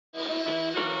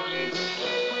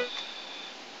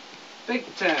Big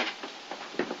Ten.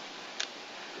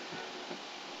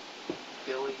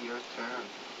 Billy, your turn.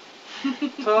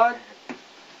 Todd,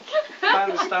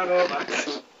 time to start over.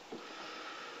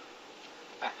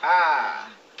 Aha!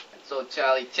 That's old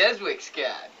Charlie Cheswick's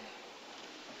cat.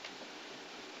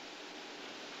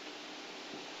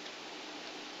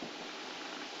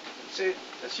 That's it.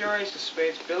 That's your ace of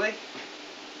spades, Billy.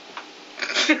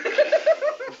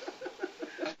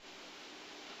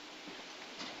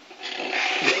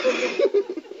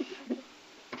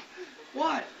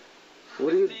 What?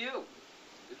 What are you? To you.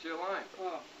 It's your line.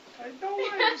 Oh, I don't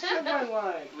want to said my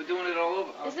line. We're doing it all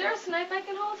over. Is there a snipe I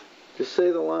can hold? Just say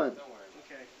the line. Don't worry.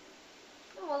 Okay.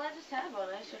 Oh, well, I just had one.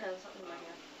 I should have something in my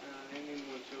hand. I need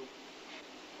one too.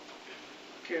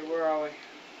 Okay, where are we?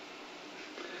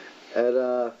 At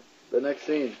the next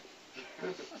scene.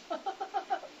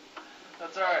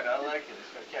 That's alright, I like it.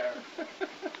 It's got character.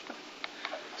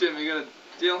 Jim, you're gonna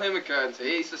deal him a card and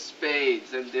say ace of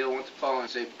spades, then deal one to Paul and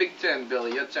say Big Ten,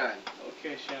 Billy, your turn.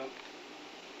 Okay, Shell.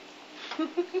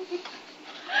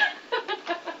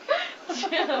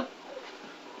 Jim.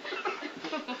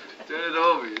 Turn it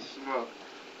over, you smoke.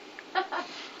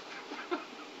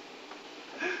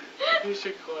 You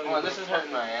should call Come on, this is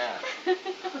hurting my ass.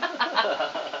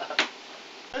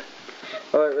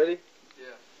 Alright, ready?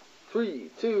 Yeah. 3,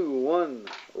 2, 1,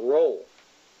 roll.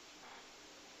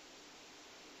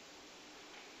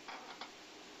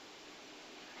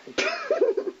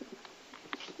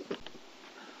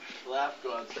 Laugh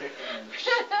God save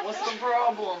What's the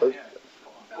problem? Yeah.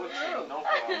 What's no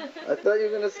problem. I thought you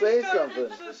were going to say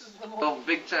something. Oh,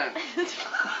 Big Ten.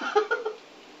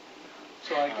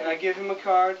 So I give him a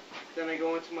card, then I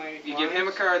go into my You give him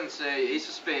a card and say ace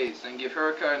of spades, then give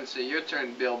her a card and say your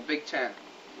turn, Bill, Big Ten.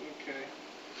 Okay.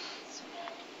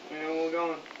 We know where we're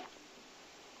going.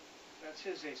 That's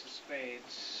his ace of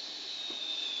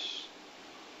spades.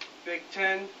 Big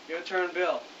Ten, your turn,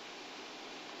 Bill.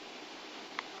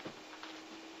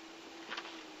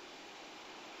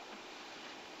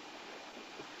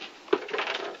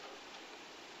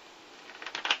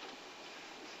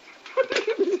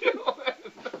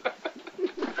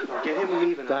 Get him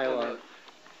leaving. Dialogue.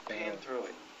 Pan through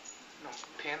it. No,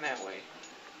 pan that way.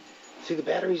 See, the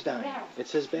battery's dying. It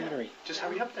says battery. Just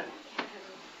hurry up then.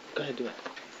 Go ahead, do it.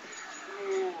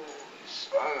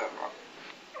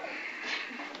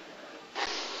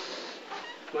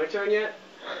 My turn yet?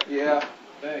 Yeah.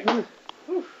 Thanks.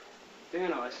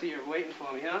 Dano, I see you're waiting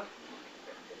for me, huh?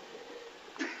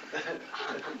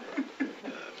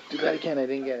 Too bad again, I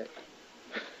didn't get it.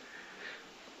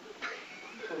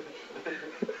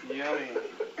 Yummy.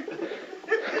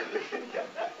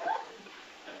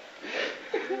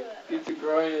 Get your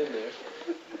groin in there.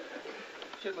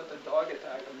 Should let the dog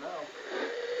attack him now.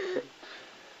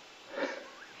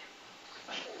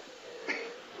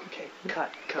 Okay,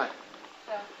 cut.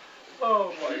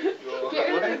 Oh my God.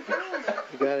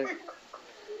 You got it.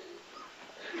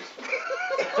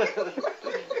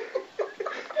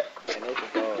 I know the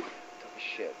dog took a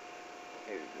shit.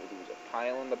 There was a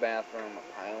pile in the bathroom, a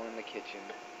pile in the kitchen.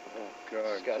 Oh, God.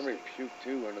 Disgusting. Somebody puked,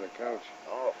 too, under the couch.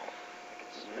 Oh, I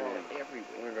could smell it I'm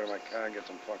everywhere. going to go to my car and get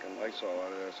some fucking Lysol out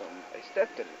of there or something. I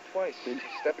stepped in it twice. I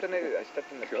stepped in it. I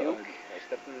stepped in the God. puke. I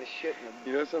stepped in the shit. And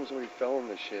You know somebody fell in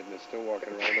the shit and they're still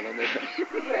walking around and on their back.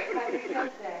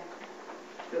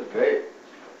 Feels great.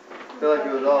 I feel like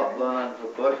it was all blown out of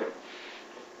proportion.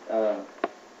 I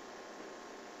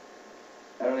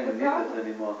don't even need this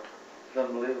anymore. It's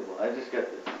unbelievable. I just got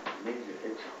this major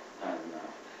itch on now.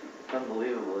 It's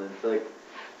unbelievable. It's like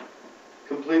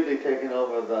completely taken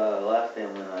over the last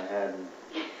ailment I had. And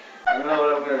I don't know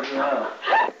what I'm going to do now.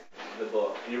 The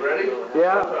book. You ready?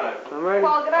 Yeah, I'm ready.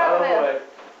 Paul, get out of there.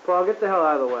 Paul, get the hell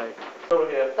out of the way. Over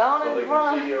here. Down so in they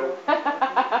front. can see you.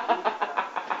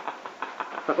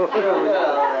 Are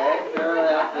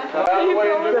you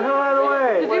filming Get the hell out of the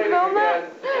way. Did you film that?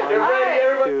 Get ready,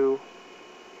 everybody. 2,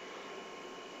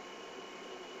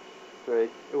 3.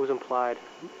 It was implied.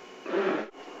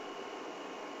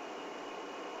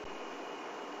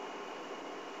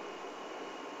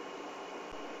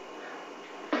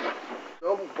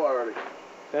 Double party.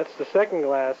 That's the second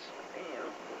glass.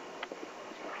 damn.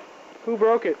 Who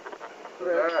broke it?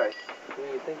 Alright.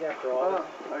 You think after all?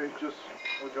 I just...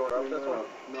 Would you want this one?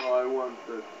 No, I want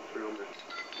the film.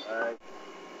 Alright.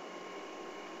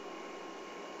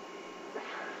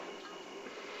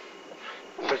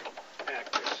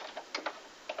 Actors.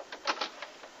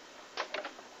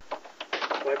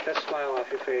 Wipe that smile off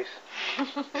your face.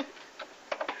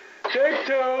 Take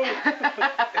 2!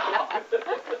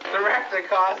 Director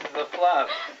causes the flub.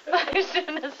 I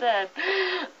shouldn't have said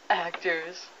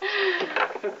actors.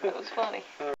 That was funny.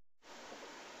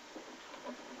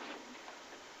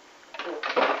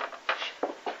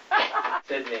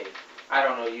 I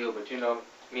don't know you, but you know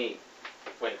me.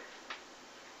 Wait.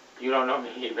 You don't know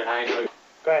me, but I know you.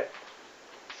 Go ahead.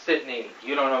 Sydney,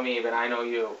 you don't know me, but I know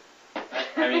you.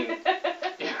 I mean,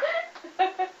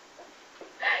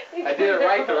 I did it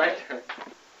right the right time.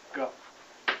 Go.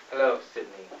 Hello,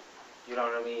 Sydney. You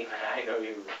don't know me, but I know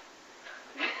you.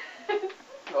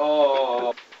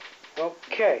 Oh.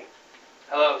 Okay.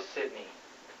 Hello, Sydney.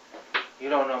 You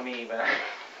don't know me, but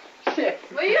I... Shit.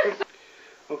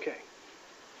 Okay.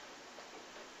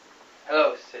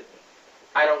 Hello, Sydney.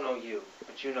 I don't know you,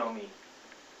 but you know me.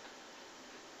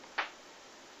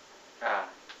 Ah.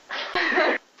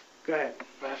 Go ahead.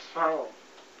 That's fine.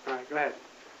 Alright, go ahead.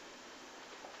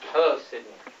 Hello,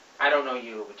 Sydney. I don't know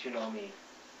you, but you know me.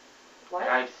 What?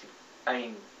 I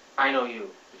know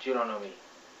you, but you don't know me.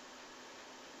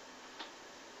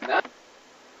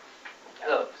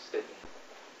 Hello, Sydney.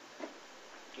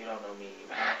 You don't know me,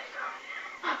 but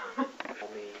I know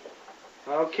me.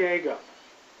 Okay, go.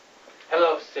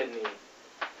 Hello, Sydney.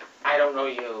 I don't know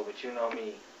you, but you know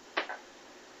me.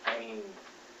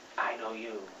 I know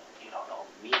you. You don't know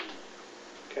me.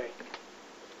 Okay.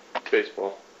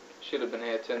 Baseball. Should have been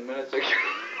here 10 minutes ago.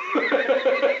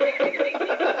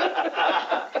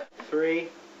 3,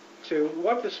 2.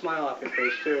 Wipe the smile off your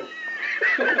face, too.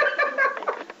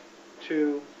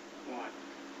 2,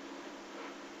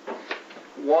 1.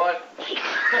 What?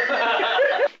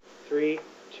 3,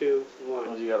 2,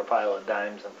 1. You got a pile of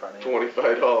dimes in front of you.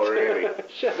 $25, Andy.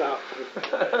 Shut up.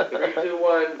 3, 2,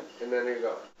 1, and then you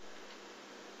go.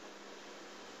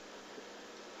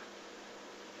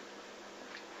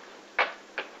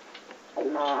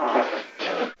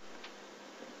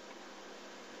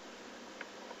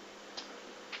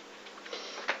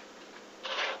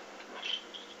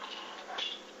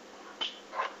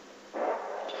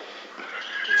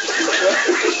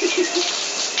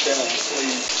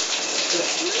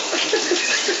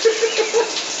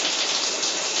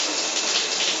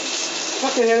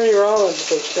 Fucking Henry Rollins is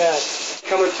so sad.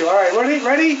 Coming to. Alright,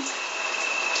 ready?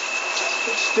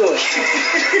 Let's do it.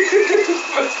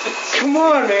 Come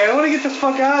on, man. I want to get the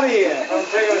fuck out of here. I'm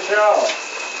taking a shower.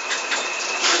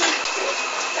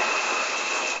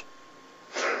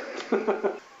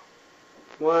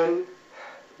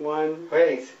 One.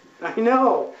 Wait. I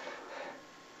know.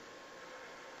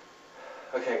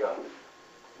 Okay, go.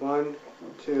 1,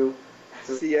 2.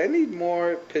 See, I need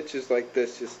more pitches like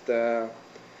this. Just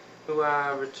Who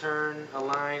return a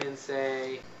line and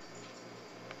say,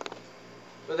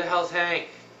 "Where the hell's Hank?"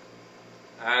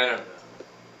 I don't know.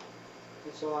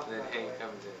 It's off. And then Hank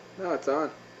comes in. no, it's on.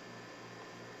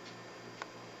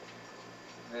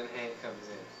 And then Hank comes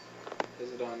in.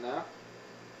 Is it on now?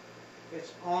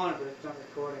 It's on, but it's not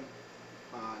recording.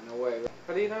 Ah, no way.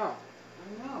 How do you know?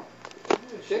 I know.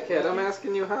 Dickhead, I'm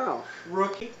asking you how.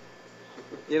 Rookie.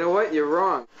 You know what? You're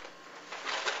wrong.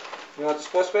 You want the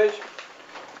sports page?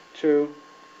 2,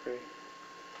 3.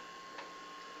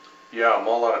 Yeah, I'm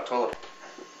all out of toilet.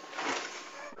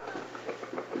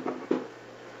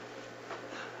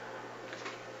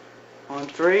 On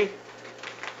 3.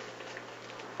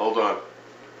 Hold on.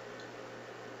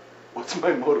 What's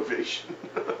my motivation?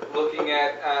 Looking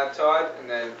at Todd, and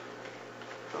then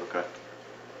Okay.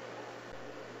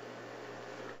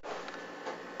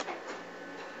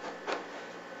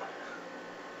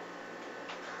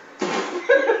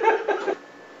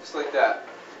 just like that.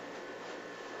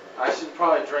 I should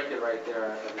probably drink it right there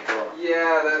at the door.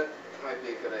 Yeah, that might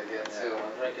be a good idea Yeah, too.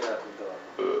 I'll drink it at the door.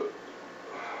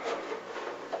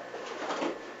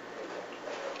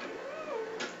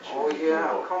 Oh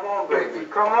yeah, come on, baby,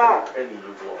 come on. Any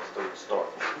you've lost, don't start.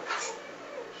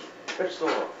 Pitch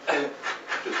on.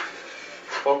 Just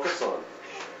focus on.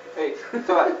 Hey,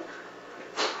 Todd.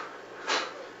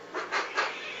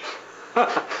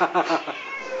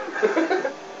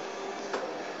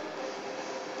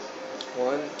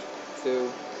 1,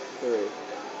 2, 3.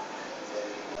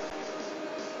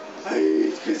 I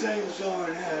eat because I'm so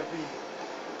unhappy.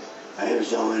 I am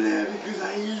so unhappy because I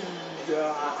eat.